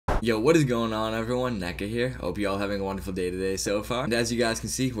Yo, what is going on, everyone? NECA here. Hope you all having a wonderful day today so far. And as you guys can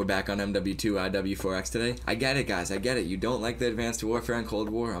see, we're back on MW2 IW4X today. I get it, guys. I get it. You don't like the Advanced Warfare and Cold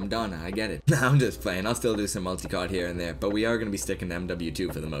War. I'm done. I get it. Nah, I'm just playing. I'll still do some multi-COD here and there, but we are going to be sticking to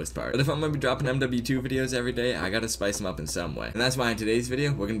MW2 for the most part. But if I'm going to be dropping MW2 videos every day, I got to spice them up in some way. And that's why in today's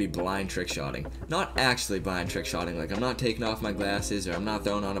video, we're going to be blind trick-shotting. Not actually blind trick-shotting, like I'm not taking off my glasses or I'm not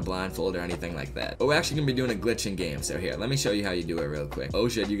throwing on a blindfold or anything like that. But we're actually going to be doing a glitch in game. So here, let me show you how you do it real quick. Oh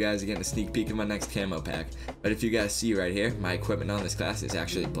shit, you guys are getting a sneak peek of my next camo pack. But if you guys see right here, my equipment on this class is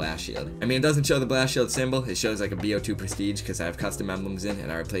actually blast shield. I mean, it doesn't show the blast shield symbol, it shows like a BO2 prestige because I have custom emblems in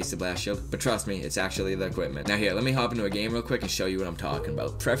and I replaced the blast shield. But trust me, it's actually the equipment. Now here, let me hop into a game real quick and show you what I'm talking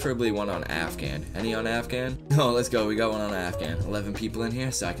about. Preferably one on Afghan. Any on Afghan? Oh, let's go. We got one on Afghan. 11 people in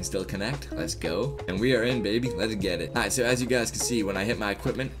here, so I can still connect. Let's go. And we are in, baby. Let's get it. Alright, so as you guys can see, when I hit my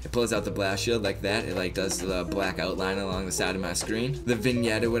equipment, it pulls out the blast shield like that. It like does the black outline along the side of my screen. The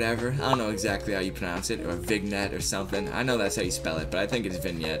vignette or whatever. I don't know exactly how you pronounce it, or vignette or something. I know that's how you spell it, but I think it's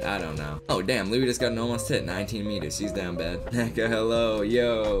vignette. I don't know. Oh, damn. Louis just got an almost hit. 19 meters. He's down bad. NECA, hello.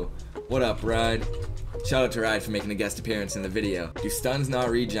 Yo. What up, Ride? Shout out to Ride for making a guest appearance in the video. Do stuns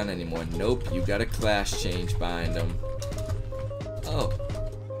not regen anymore? Nope. You got a class change behind them. Oh.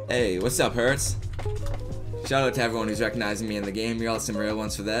 Hey, what's up, Hertz? Shout out to everyone who's recognizing me in the game. You're all some real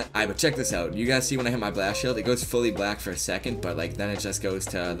ones for that. Alright, but check this out. You guys see when I hit my blast shield, it goes fully black for a second, but like then it just goes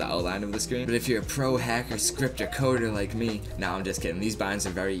to the outline of the screen. But if you're a pro hacker, scripter, coder like me, no, I'm just kidding. These binds are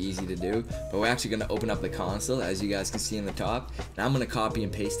very easy to do, but we're actually going to open up the console, as you guys can see in the top, and I'm going to copy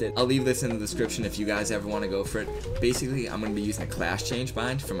and paste it. I'll leave this in the description if you guys ever want to go for it. Basically, I'm going to be using a class change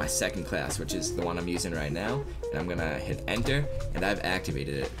bind for my second class, which is the one I'm using right now, and I'm going to hit enter, and I've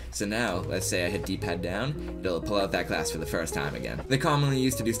activated it. So now, let's say I hit D-pad down, it'll pull out that class for the first time again. They're commonly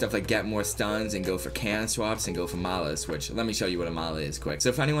used to do stuff like get more stuns and go for cannon swaps and go for malas, which let me show you what a mala is quick.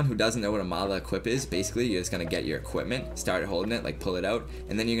 So for anyone who doesn't know what a mala equip is, basically you're just gonna get your equipment, start holding it, like pull it out,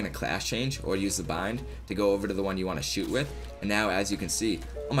 and then you're gonna class change or use the bind to go over to the one you want to shoot with. And now as you can see,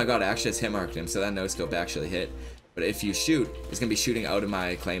 oh my god, I actually just hit marked him, so that no scope actually hit. But if you shoot, it's going to be shooting out of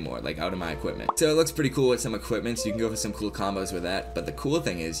my claymore, like out of my equipment. So it looks pretty cool with some equipment, so you can go for some cool combos with that. But the cool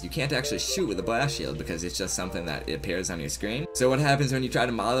thing is, you can't actually shoot with the blast shield because it's just something that appears on your screen. So what happens when you try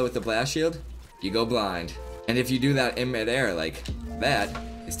to mala with the blast shield? You go blind. And if you do that in midair like that,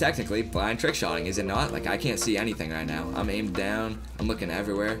 it's technically blind trick-shotting, is it not? Like, I can't see anything right now. I'm aimed down, I'm looking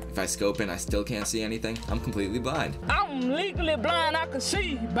everywhere. If I scope in, I still can't see anything. I'm completely blind. I'm legally blind, I can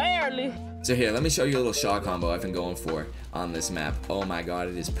see, barely. So here, let me show you a little shot combo I've been going for on this map. Oh my god,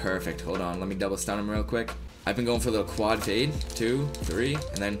 it is perfect. Hold on, let me double stun him real quick. I've been going for a little quad fade, 2, 3,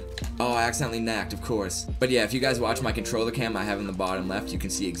 and then, oh, I accidentally knacked, of course. But yeah, if you guys watch my controller cam I have in the bottom left, you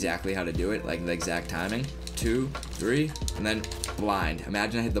can see exactly how to do it, like the exact timing. 2, 3, and then blind.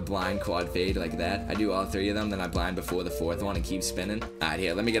 Imagine I hit the blind quad fade like that. I do all 3 of them, then I blind before the 4th one and keep spinning. Alright,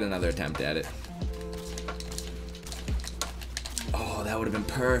 here, let me get another attempt at it. Oh, that would have been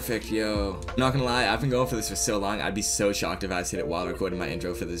perfect, yo. I'm not gonna lie, I've been going for this for so long, I'd be so shocked if I hit it while recording my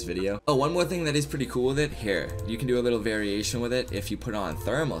intro for this video. Oh, one more thing that is pretty cool with it, here, you can do a little variation with it if you put on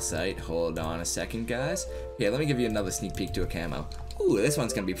thermal sight. Hold on a second, guys. Here, let me give you another sneak peek to a camo. Ooh, this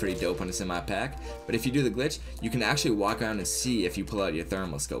one's gonna be pretty dope when it's in my pack. But if you do the glitch, you can actually walk around and see if you pull out your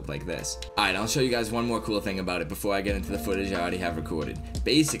thermal scope like this. Alright, I'll show you guys one more cool thing about it before I get into the footage I already have recorded.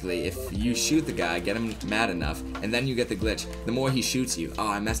 Basically, if you shoot the guy, get him mad enough, and then you get the glitch, the more he shoots you, oh,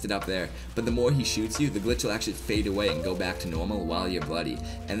 I messed it up there, but the more he shoots you, the glitch will actually fade away and go back to normal while you're bloody.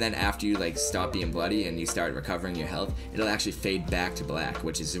 And then after you like stop being bloody and you start recovering your health, it'll actually fade back to black,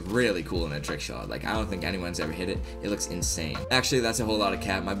 which is really cool in a trick shot. Like, I don't think anyone's ever hit it. It looks insane. Actually, that's a whole lot of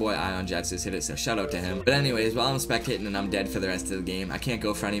cap. My boy Ion Jets has hit it, so shout out to him. But anyways, while I'm spectating and I'm dead for the rest of the game, I can't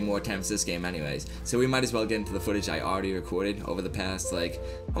go for any more attempts this game anyways. So we might as well get into the footage I already recorded over the past, like,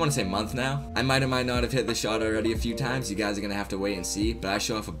 I want to say month now. I might or might not have hit the shot already a few times. You guys are gonna have to wait and see, but I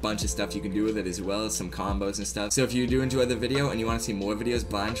show off a bunch of stuff you can do with it as well as some combos and stuff. So if you do enjoy the video and you want to see more videos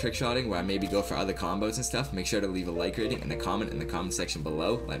blind trick shotting where I maybe go for other combos and stuff, make sure to leave a like rating and a comment in the comment section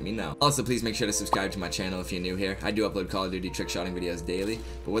below. Let me know. Also, please make sure to subscribe to my channel if you're new here. I do upload Call of Duty trick shotting videos daily.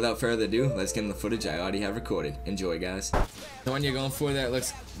 But without further ado, let's get in the footage I already have recorded. Enjoy, guys. The one you're going for that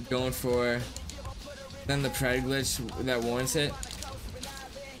looks going for, then the pred glitch that warrants it.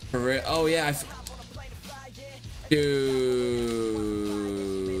 For real? Oh yeah, dude.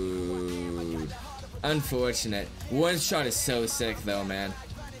 Unfortunate. One shot is so sick though, man.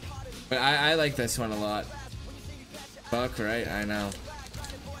 But I like this one a lot. Fuck, right? I know.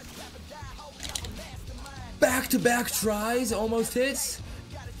 Back-to-back tries, almost hits.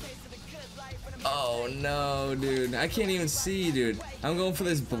 Oh no, dude. I can't even see, dude. I'm going for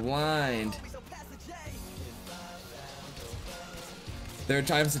this blind. Third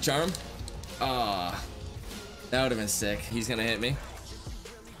time's the charm. Ah, that would have been sick. He's gonna hit me.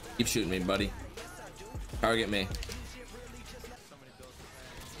 Keep shooting me, buddy. Target me.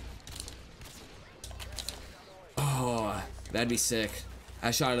 Oh, that'd be sick.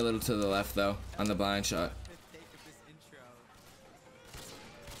 I shot a little to the left though on the blind shot.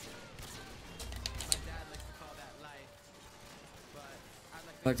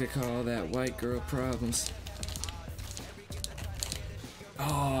 Like to call that white girl problems.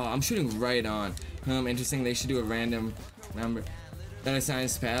 Oh, I'm shooting right on. Interesting. They should do a random number that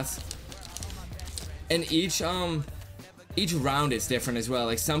assigns paths. And each round is different as well.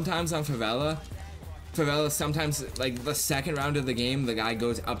 Like sometimes on favela, sometimes like the second round of the game, the guy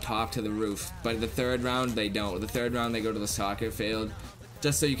goes up top to the roof, but the third round they don't. The third round they go to the socket field,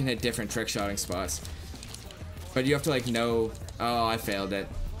 just so you can hit different trick shotting spots. But you have to like know. Oh, I failed it.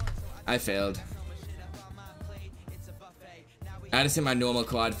 I failed. I just hit my normal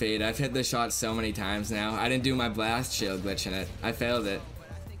quad fade. I've hit this shot so many times now. I didn't do my blast shield glitch in it. I failed it.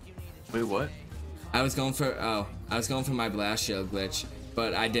 Wait, what? I was going for my blast shield glitch,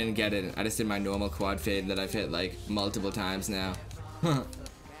 but I didn't get it. I just did my normal quad fade that I've hit like multiple times now.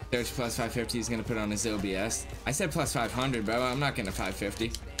 Search plus 550 is gonna put on his OBS. I said plus 500, bro. I'm not getting a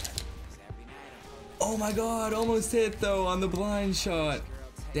 550. Oh my god, almost hit though on the blind shot.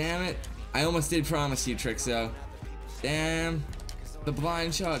 Damn it. I almost did promise you, Trickso. Damn. The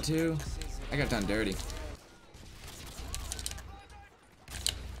blind shot too. I got done dirty.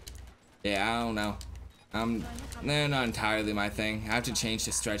 Yeah, I don't know. They're not entirely my thing. I have to change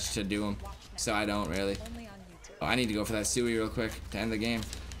the stretch to do them, so I don't really. Oh, I need to go for that Suey real quick to end the game.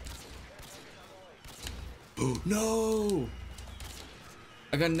 No!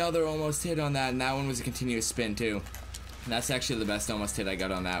 I got another almost hit on that, and that one was a continuous spin too. And that's actually the best almost hit I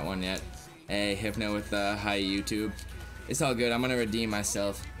got on that one yet. Hey, Hypno with the hi YouTube. It's all good. I'm gonna redeem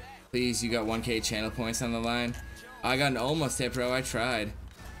myself. Please, you got 1K channel points on the line. I got an almost hit, bro. I tried.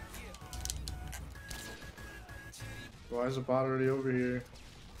 Why is the bot already over here?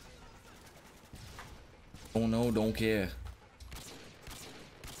 Oh no, don't care.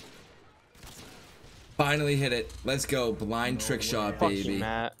 Finally hit it. Let's go. Blind trick shot, baby.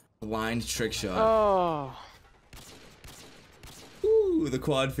 Matt. Blind trick shot. Oh. Ooh, the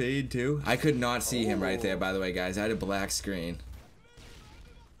quad fade too. I could not see him right there, by the way, guys. I had a black screen.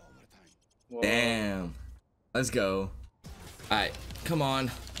 Whoa. Damn. Let's go. Alright, come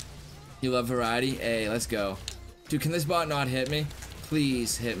on. You love variety? Hey, let's go. Dude, can this bot not hit me?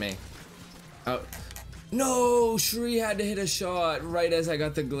 Please hit me. Oh. No! Shri had to hit a shot right as I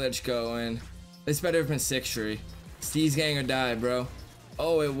got the glitch going. This better have been 6, Shri. Steve's gang or die, bro.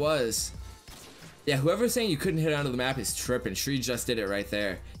 Oh, it was. Yeah, whoever's saying you couldn't hit onto the map is tripping. Shri just did it right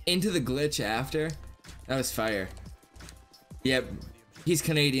there. Into the glitch after. That was fire. Yep. He's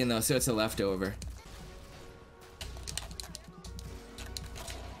Canadian though, so it's a leftover.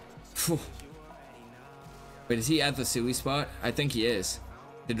 Phew. Wait, is he at the Suey spot? I think he is.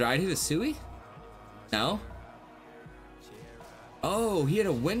 Did Ride hit a Suey? No? Oh, he had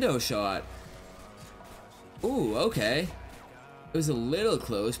a window shot. Ooh, okay. It was a little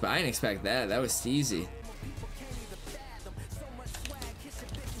close, but I didn't expect that. That was easy.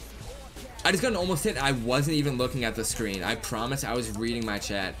 I just got an almost hit. I wasn't even looking at the screen. I promise I was reading my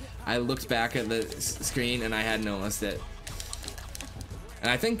chat. I looked back at the screen and I had an almost hit. And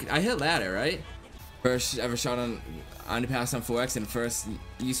I think I hit ladder, right? First ever shot on underpass on 4X and first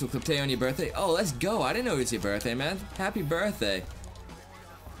useful clip day on your birthday. Oh, let's go. I didn't know it was your birthday, man. Happy birthday.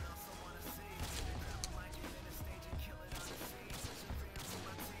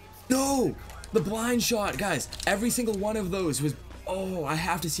 No! The blind shot, guys. Every single one of those was... Oh, I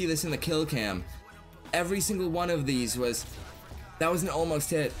have to see this in the kill cam. Every single one of these was... That was an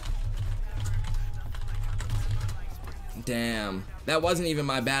almost hit. Damn. That wasn't even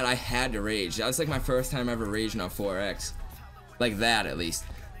my bad. I had to rage. That was like my first time ever raging on 4X. Like that, at least.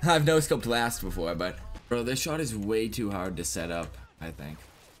 I've no-scoped last before, but... Bro, this shot is way too hard to set up, I think.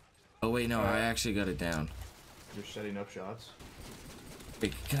 Oh, wait, no. I actually got it down. You're setting up shots?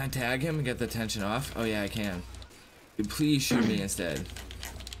 Wait, can I tag him and get the tension off? Oh yeah, I can. Dude, please shoot me instead.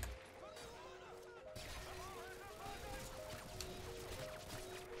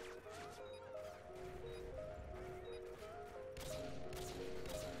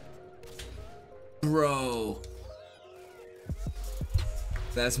 Bro.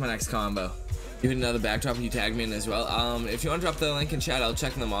 That's my next combo. You hit another backdrop and you tag me in as well. If you want to drop the link in chat, I'll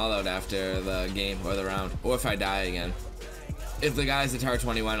check them all out after the game or the round. Or if I die again. If the guy's a tar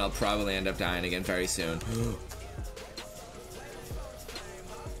 21, I'll probably end up dying again very soon.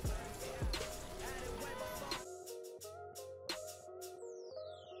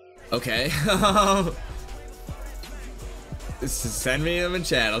 Okay. Send me him in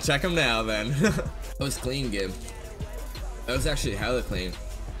chat. I'll check him now then. That was clean, Gib. That was actually hella clean.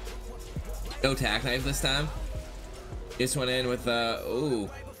 No tack knife this time. Just went in with ooh.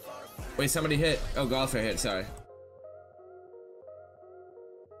 Wait, somebody hit. Oh, golfer hit, sorry.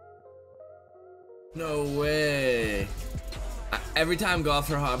 No way. Every time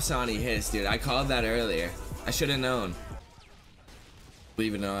golfer hops on, he hits, dude. I called that earlier. I should have known.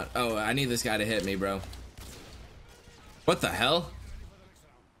 Believe it or not. Oh, I need this guy to hit me, bro. What the hell?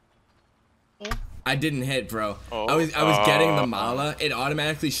 I didn't hit, bro. Oh. I was getting the mala. It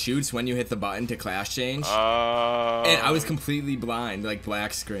automatically shoots when you hit the button to class change. And I was completely blind, like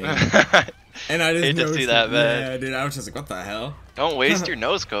black screen. And I just hate to see that, man. Yeah, dude. I was just like, what the hell? Don't waste your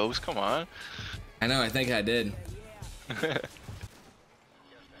nose scopes. Come on. I know. I think I did.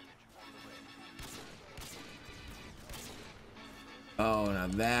 Oh, now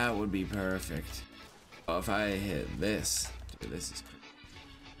that would be perfect. Oh, if I hit this, dude, this is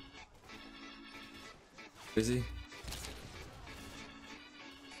crazy.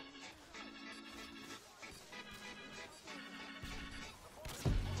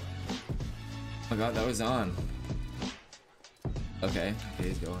 Oh my god, that was on. Okay,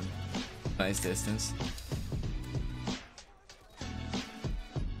 he's going. Nice distance.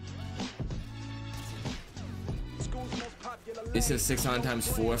 It says 6 on times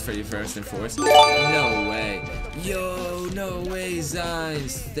 4 for your first and fourth. No way. Yo, no way,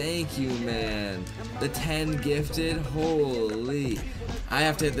 Zines. Thank you, man. The 10 gifted. Holy. I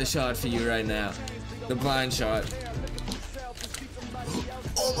have to hit the shot for you right now. The blind shot.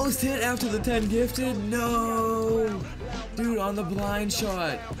 Almost hit after the 10 gifted. No. Dude, on the blind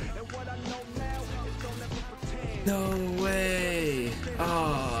shot. No way.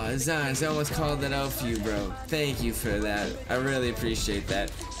 Oh, Zines, I almost called that out for you, bro. Thank you for that. I really appreciate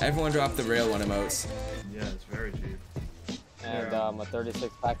that. Everyone drop the real one emotes. Yeah, it's very cheap. And a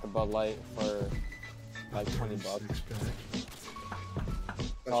 36 pack of Bud Light for like 20 bucks.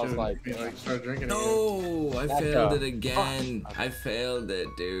 I was like, start drinking No, I failed it again. I failed it,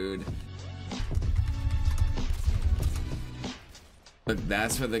 dude. Look,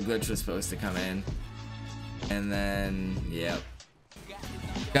 that's where the glitch was supposed to come in. And then, yep.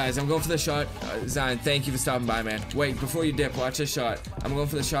 Guys, I'm going for the shot. Zion, thank you for stopping by, man. Wait, before you dip, watch this shot. I'm going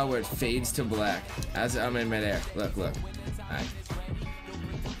for the shot where it fades to black as I'm in midair. Look, look. Alright.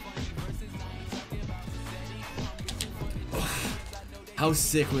 How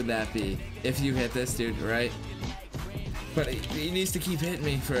sick would that be if you hit this, dude, right? But he needs to keep hitting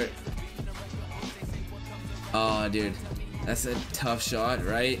me for it. Oh, dude. That's a tough shot,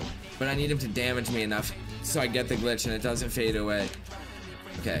 right? But I need him to damage me enough so I get the glitch and it doesn't fade away.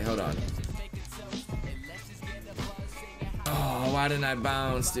 Okay, hold on. Oh, why didn't I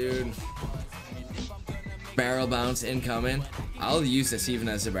bounce, dude? Barrel bounce incoming. I'll use this even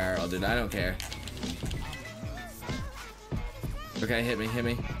as a barrel, dude. I don't care. Okay, hit me, hit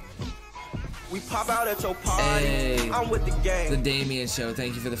me. We pop out at your party. Hey, I'm with the gang. The Damien Show,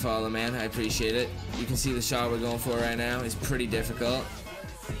 thank you for the follow, man. I appreciate it. You can see the shot we're going for right now is pretty difficult.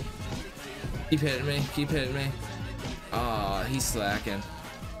 Keep hitting me, keep hitting me. Aw, he's slacking.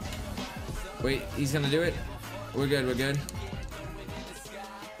 Wait, he's gonna do it? We're good, we're good.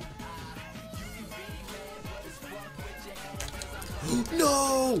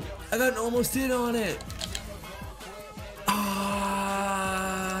 No! I got an almost hit on it. Ah,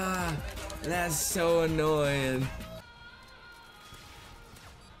 that's so annoying.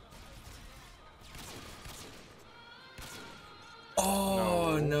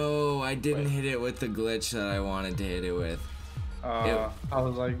 Oh no, I didn't hit it with the glitch that I wanted to hit it with. I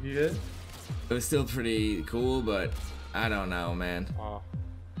was like, you did? It was still pretty cool, but I don't know, man.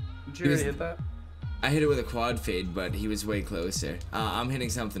 Did you really hit that? I hit it with a quad fade, but he was way closer. I'm hitting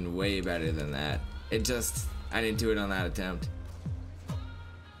something way better than that. It just, I didn't do it on that attempt.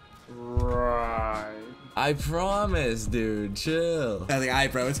 Right. I promise, dude. Chill. I was like,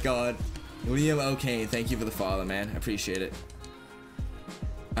 alright, bro, it's gone. Liam O'Kane, thank you for the follow, man. I appreciate it.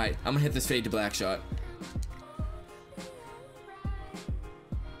 Alright, I'm gonna hit this fade to black shot.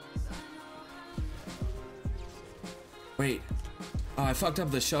 Wait. Oh, I fucked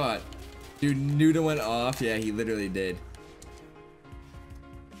up the shot. Dude, Nuda went off. Yeah, he literally did.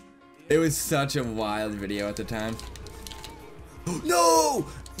 It was such a wild video at the time. No!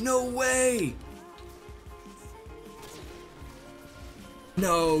 No way!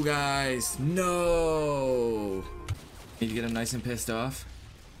 No, guys. No! Need to get him nice and pissed off.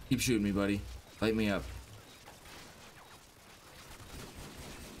 Keep shooting me, buddy. Light me up.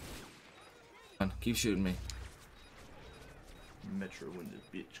 Come on, keep shooting me. Metro in this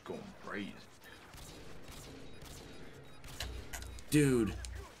bitch going crazy. Dude,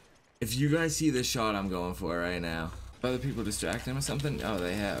 if you guys see this shot I'm going for right now, other people distract him or something? Oh,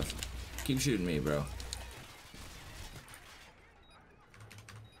 they have. Keep shooting me, bro.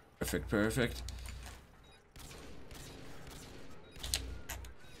 Perfect, perfect.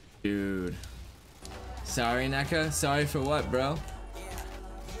 Dude. Sorry, NECA. Sorry for what, bro?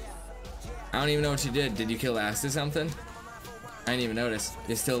 I don't even know what you did. Did you kill Last or something? I didn't even notice.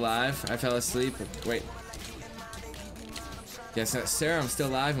 You're still alive? I fell asleep. Wait. Yes, sir, I'm still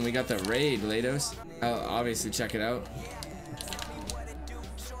alive and we got the raid, Lados. I'll obviously check it out.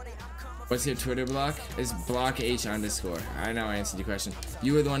 What's your Twitter block? It's block_H_. I know I answered your question.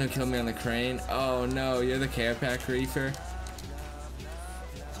 You were the one who killed me on the crane. Oh no, you're the care pack reefer.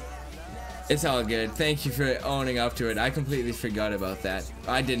 It's all good. Thank you for owning up to it. I completely forgot about that.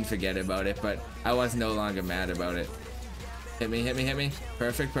 I didn't forget about it, but I was no longer mad about it. Hit me, hit me, hit me.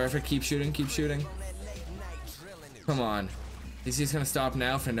 Perfect, perfect. Keep shooting, keep shooting. Come on. Is he just gonna stop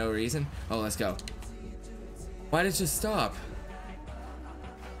now for no reason? Oh, let's go. Why did it just stop?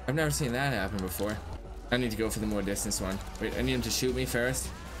 I've never seen that happen before. I need to go for the more distance one. Wait, I need him to shoot me first.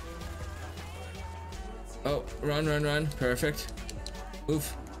 Oh, run, run, run. Perfect.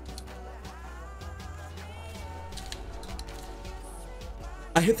 Oof.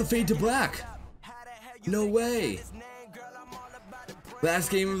 I hit the fade to black. No way. Last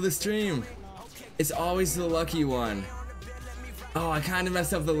game of the stream. It's always the lucky one. Oh, I kind of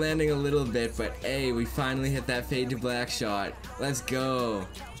messed up the landing a little bit, but hey, we finally hit that fade to black shot. Let's go.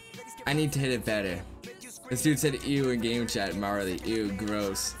 I need to hit it better. This dude said ew in game chat, Marley. Ew,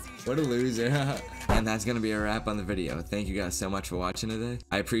 gross. What a loser. And that's gonna be a wrap on the video. Thank you guys so much for watching today.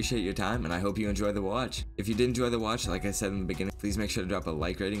 I appreciate your time and I hope you enjoy the watch. If you did enjoy the watch, like I said in the beginning, please make sure to drop a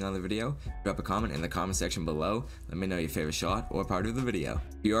like rating on the video, drop a comment in the comment section below, let me know your favorite shot or part of the video.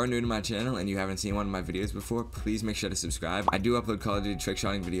 If you are new to my channel and you haven't seen one of my videos before, please make sure to subscribe. I do upload Call of Duty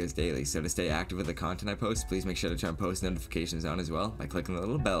trickshotting videos daily, so to stay active with the content I post, please make sure to turn post notifications on as well by clicking the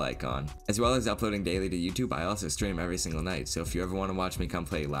little bell icon. As well as uploading daily to YouTube, I also stream every single night, so if you ever want to watch me come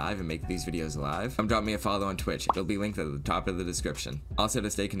play live and make these videos live, come drop me a follow on Twitch. It'll be linked at the top of the description. Also, to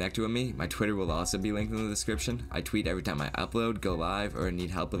stay connected with me, my Twitter will also be linked in the description. I tweet every time I upload, go live, or need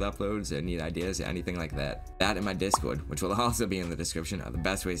help with uploads, or need ideas, or anything like that. That and my Discord, which will also be in the description, are the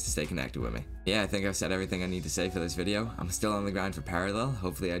best ways to stay connected with me. Yeah, I think I've said everything I need to say for this video. I'm still on the grind for Parallel.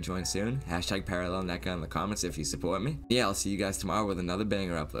 Hopefully I join soon. Hashtag Parallel NECA in the comments if you support me. Yeah, I'll see you guys tomorrow with another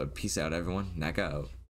banger upload. Peace out, everyone. NECA out.